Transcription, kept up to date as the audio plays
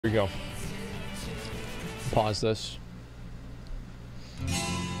Here we go. Pause this.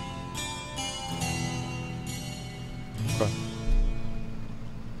 Okay.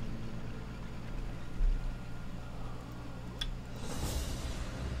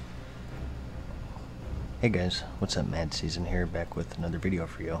 Hey guys, what's up? MadSeason here, back with another video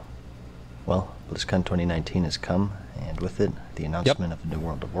for you. Well, BlizzCon 2019 has come, and with it, the announcement of a new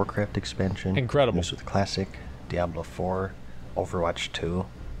World of Warcraft expansion. Incredible. News with Classic, Diablo 4, Overwatch 2.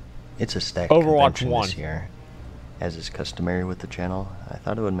 It's a stacked Overwatch convention 1. this year. As is customary with the channel, I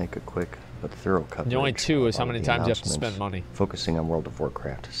thought I would make a quick but thorough coverage. The only two is how many the times you have to spend money. Focusing on World of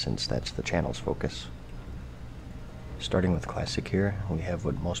Warcraft, since that's the channel's focus. Starting with Classic here, we have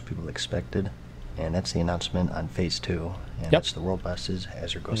what most people expected, and that's the announcement on Phase 2, and that's the world bosses,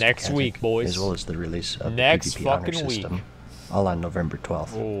 Azure Ghost Next week, boys. as well as the release of Next the PvP honor fucking system, week. all on November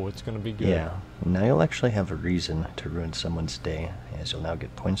 12th. Oh, it's gonna be good. Yeah, now you'll actually have a reason to ruin someone's day, as you'll now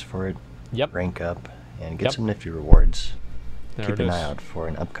get points for it, rank up, and get some nifty rewards. Keep an eye out for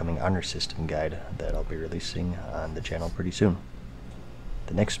an upcoming honor system guide that I'll be releasing on the channel pretty soon.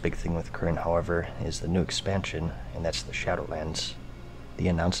 The next big thing with current, however, is the new expansion, and that's the Shadowlands. The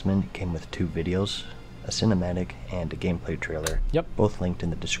announcement came with 2 videos, a cinematic and a gameplay trailer, both linked in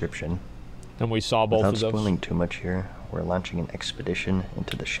the description. And we saw both of those. Without spoiling too much here, we're launching an expedition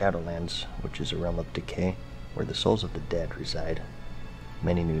into the Shadowlands, which is a realm of decay where the souls of the dead reside.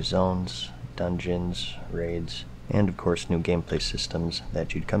 Many new zones, dungeons, raids, and of course new gameplay systems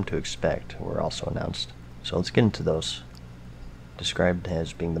that you'd come to expect were also announced. So let's get into those. Described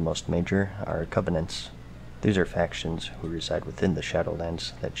as being the most major are Covenants. These are factions who reside within the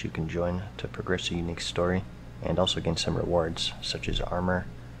Shadowlands that you can join to progress a unique story, and also gain some rewards, such as armor,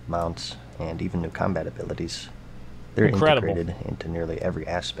 mounts, and even new combat abilities. They're integrated into nearly every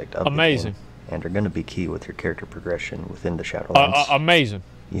aspect of the game, and are going to be key with your character progression within the Shadowlands. Amazing.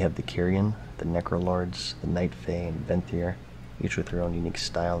 You have the Kyrian, the Necrolords, the Night Fae, and Venthyr, each with their own unique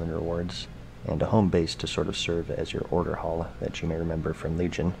style and rewards, and a home base to sort of serve as your order hall that you may remember from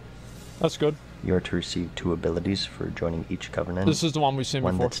Legion. That's good. You are to receive 2 abilities for joining each covenant. This is the one we've seen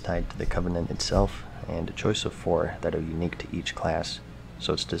before. One that's tied to the covenant itself, and a choice of 4 that are unique to each class.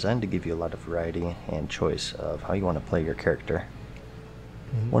 So it's designed to give you a lot of variety and choice of how you want to play your character.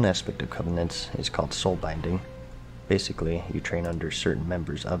 One aspect of covenants is called soul binding. Basically, you train under certain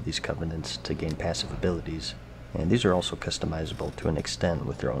members of these covenants to gain passive abilities, and these are also customizable to an extent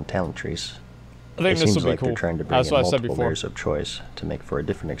with their own talent trees. I think this will be like cool. They're trying to bring in multiple layers of choice to make for a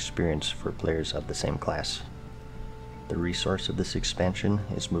different experience for players of the same class. The resource of this expansion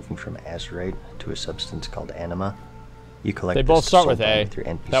is moving from azurite to a substance called anima. You collect They both start with A, with your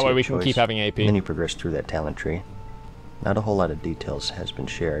NPC that way we choice, can keep having AP. And then you progress through that talent tree. Not a whole lot of details has been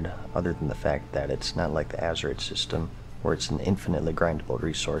shared, other than the fact that it's not like the azurite system, where it's an infinitely grindable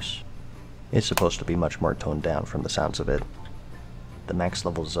resource. It's supposed to be much more toned down from the sounds of it. The max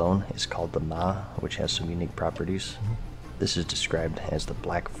level zone is called the Ma, which has some unique properties. This is described as the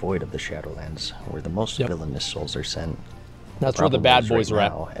black void of the Shadowlands, where the most villainous souls are sent. That's where the bad boys are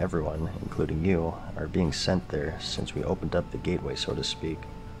at. Everyone, including you, are being sent there since we opened up the gateway, so to speak.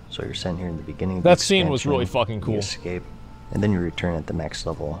 So you're sent here in the beginning of the expansion. That scene was really fucking cool. You escape, and then you return at the max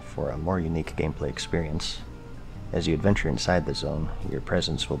level for a more unique gameplay experience. As you adventure inside the zone, your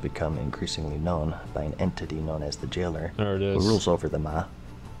presence will become increasingly known by an entity known as the Jailer, who rules over the Ma.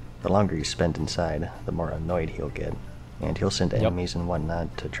 The longer you spend inside, the more annoyed he'll get, and he'll send enemies and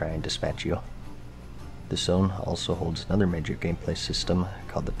whatnot to try and dispatch you. The zone also holds another major gameplay system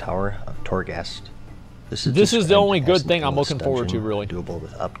called the Tower of Torghast. This is the only good thing I'm looking forward to, really. Doable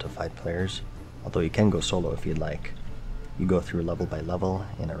with up to 5 players, although you can go solo if you'd like. You go through level by level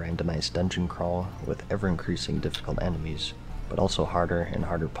in a randomized dungeon crawl with ever-increasing difficult enemies, but also harder and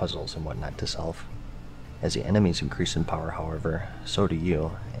harder puzzles and whatnot to solve. As the enemies increase in power, however, so do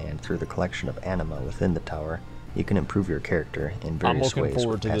you, and through the collection of anima within the tower, you can improve your character in various ways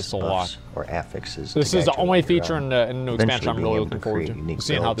with passive buffs or affixes. This is the only feature in the new expansion I'm really looking forward to,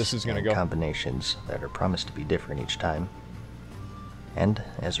 seeing how this is going to go. Combinations that are promised to be different each time. And,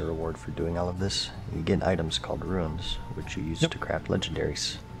 as a reward for doing all of this, you get items called runes, which you use to craft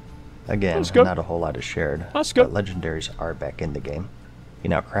legendaries. Again, not a whole lot is shared, but legendaries are back in the game. You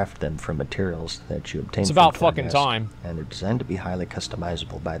now craft them from materials that you obtain from about fucking time. And they're designed to be highly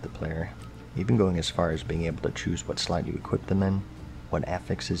customizable by the player, even going as far as being able to choose what slot you equip them in, what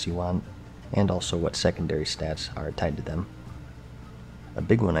affixes you want, and also what secondary stats are tied to them. A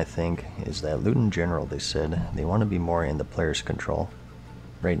big one, I think, is that loot in general, they said, they want to be more in the player's control.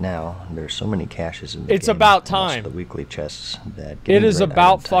 Right now, there's so many caches in the game. It's about time. The weekly chests that it is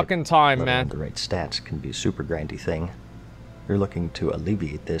about fucking time, man. The right stats can be a super grindy thing. They're looking to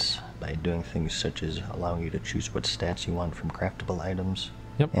alleviate this by doing things such as allowing you to choose what stats you want from craftable items,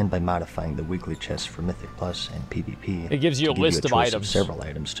 and by modifying the weekly chests for Mythic Plus and PvP. It gives you a list of items. Several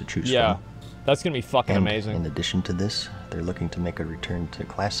items to choose from. Yeah, that's going to be fucking amazing. In addition to this, they're looking to make a return to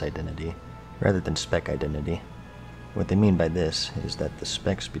class identity rather than spec identity. What they mean by this is that the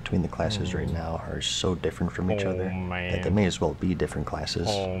specs between the classes right now are so different from each other that they may as well be different classes.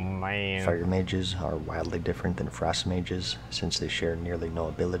 Fire mages are wildly different than frost mages since they share nearly no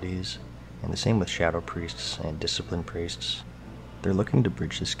abilities, and the same with shadow priests and discipline priests. They're looking to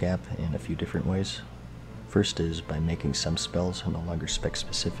bridge this gap in a few different ways. First is by making some spells no longer spec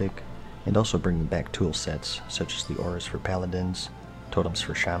specific, and also bringing back tool sets such as the auras for paladins, totems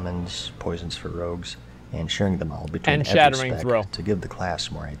for shamans, poisons for rogues, and sharing them all between every spec to give the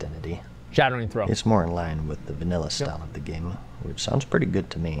class more identity. Shattering Throw. It's more in line with the vanilla style of the game, which sounds pretty good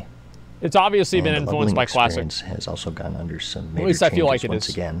to me. It's obviously been influenced by Classic. Has also gone under some major At least I feel like changes once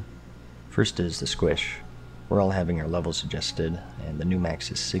again. First is the squish. We're all having our levels adjusted, and the new max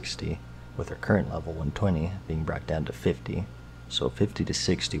is 60, with our current level 120 being brought down to 50. So 50 to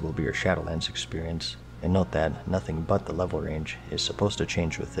 60 will be your Shadowlands experience, and note that nothing but the level range is supposed to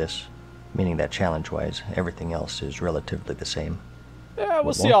change with this, meaning that challenge-wise, everything else is relatively the same. Yeah,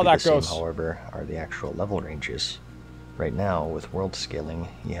 we'll see how that goes. However, are the actual level ranges. Right now, with world scaling,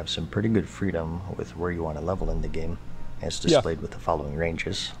 you have some pretty good freedom with where you want to level in the game, as displayed with the following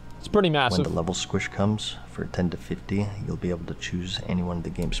ranges. It's pretty massive. When the level squish comes, for 10 to 50, you'll be able to choose any one of the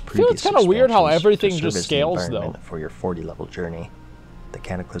game's previous I feel it's kind of weird how everything just scales, though. For your 40-level journey. The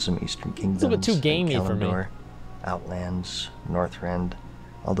Cataclysm Eastern Kingdoms, it's a bit too gamey for me. Outlands, Northrend,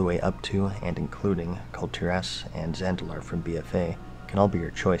 all the way up to and including Kultiras and Zandalar from BFA can all be your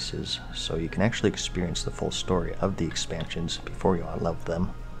choices, so you can actually experience the full story of the expansions before you outlevel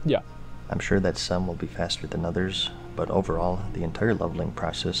them. Yeah. I'm sure that some will be faster than others, but overall, the entire leveling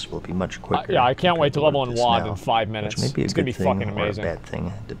process will be much quicker. Yeah, I can't wait to level in WoD in 5 minutes. Which may be a it's going to be fucking amazing. Or a bad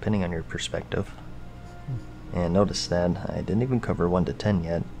thing, depending on your perspective. And notice that I didn't even cover 1 to 10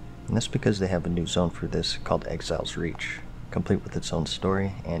 yet, and that's because they have a new zone for this called Exile's Reach, complete with its own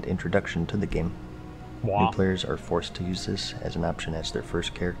story and introduction to the game. Wow. New players are forced to use this as an option as their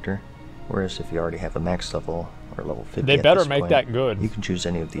first character, whereas if you already have a max level or level 50 they better make that good. You can choose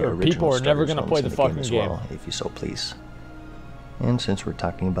any of the original people are never going to play the fucking game as well, if you so please. And since we're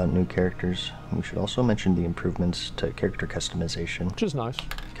talking about new characters, we should also mention the improvements to character customization. Which is nice.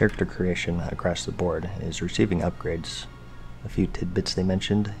 Character creation across the board is receiving upgrades. A few tidbits they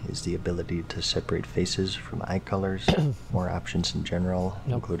mentioned is the ability to separate faces from eye colors, more options in general,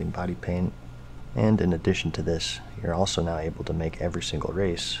 including body paint. And in addition to this, you're also now able to make every single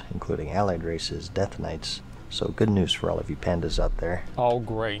race, including allied races, Death Knights. So good news for all of you pandas out there. Oh,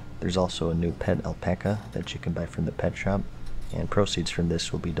 great. There's also a new pet alpaca that you can buy from the pet shop, and proceeds from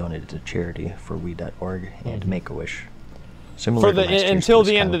this will be donated to charity for we.org and Make-A-Wish. Similar to until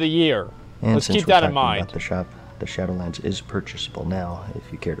the end of the year. And let's keep that in mind. About the shop, the Shadowlands is purchasable now if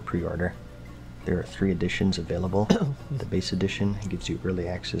you care to pre-order. There are 3 editions available. The base edition gives you early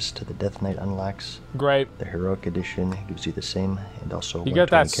access to the Death Knight unlocks. Great. The heroic edition gives you the same, and also you got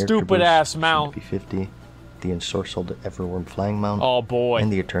that stupid ass mount. 50, the ensorcelled Everworm flying mount. Oh boy.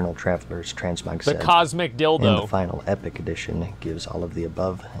 And the Eternal Traveler's transmog set. The cosmic dildo. And the final epic edition gives all of the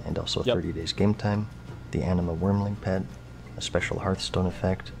above, and also 30 days game time, the Anima Wormling pet, a special Hearthstone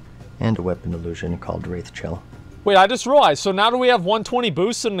effect, and a weapon illusion called Wraith Chill. Wait, I just realized, so now do we have 120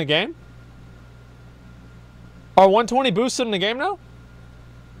 boosts in the game? Are 120 boosted in the game now?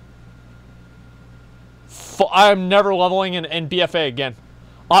 I'm never leveling in BFA again.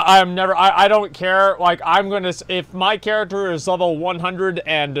 I'm never, I don't care. Like, I'm going to, if my character is level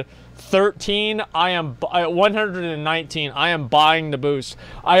 113, I am, 119, I am buying the boost.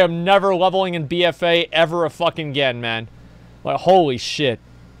 I am never leveling in BFA ever fucking again, man. Like, holy shit.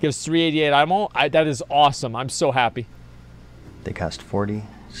 Gives 388 ammo. That is awesome. I'm so happy. They cost 40,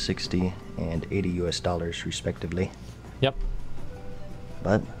 60, and 80 US dollars respectively. Yep.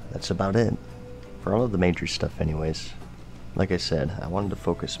 But that's about it. For all of the major stuff anyways. Like I said, I wanted to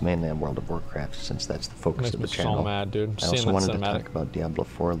focus mainly on World of Warcraft since that's the focus of the channel. So mad, dude. I also wanted to talk about Diablo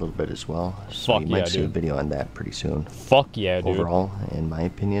 4 a little bit as well, so you might see a video on that pretty soon. Fuck yeah, dude. Overall, in my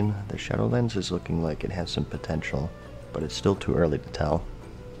opinion, the Shadowlands is looking like it has some potential, but it's still too early to tell.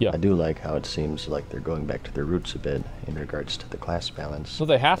 Yeah. I do like how it seems like they're going back to their roots a bit in regards to the class balance. So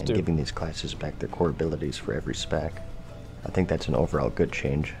they have to. And giving these classes back their core abilities for every spec. I think that's an overall good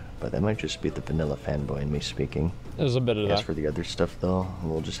change, but that might just be the vanilla fanboy in me speaking. There's a bit of that. As for the other stuff though,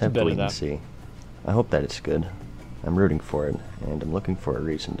 we'll just have to wait and see. I hope that it's good. I'm rooting for it, and I'm looking for a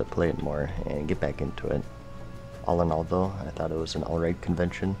reason to play it more and get back into it. All in all though, I thought it was an alright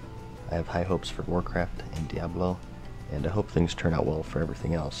convention. I have high hopes for Warcraft and Diablo, and I hope things turn out well for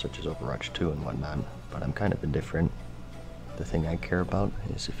everything else, such as Overwatch 2 and whatnot, but I'm kind of indifferent. The thing I care about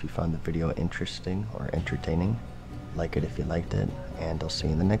is if you found the video interesting or entertaining. Like it if you liked it, and I'll see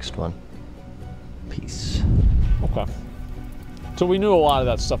you in the next one. Peace. Okay. So we knew a lot of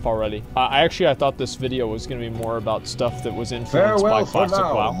that stuff already. I thought this video was going to be more about stuff that was influenced by Classic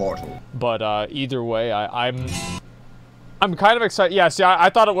WoW. Mortal. But either way, I'm kind of excited. Yeah, see, I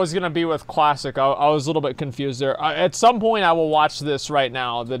thought it was going to be with Classic. I was a little bit confused there. At some point, I will watch this right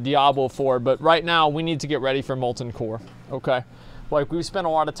now, the Diablo 4. But right now, we need to get ready for Molten Core. Okay? Like, we've spent a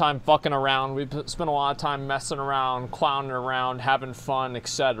lot of time fucking around. We've spent a lot of time messing around, clowning around, having fun,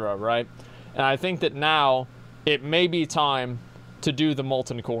 etc., right? And I think that now, it may be time to do the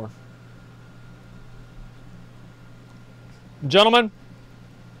Molten Core. Gentlemen,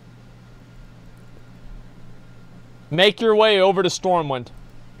 make your way over to Stormwind.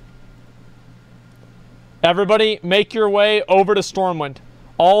 Everybody, make your way over to Stormwind.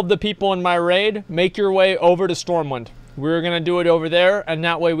 All of the people in my raid, make your way over to Stormwind. We're going to do it over there, and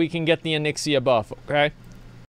that way we can get the Onyxia buff, okay?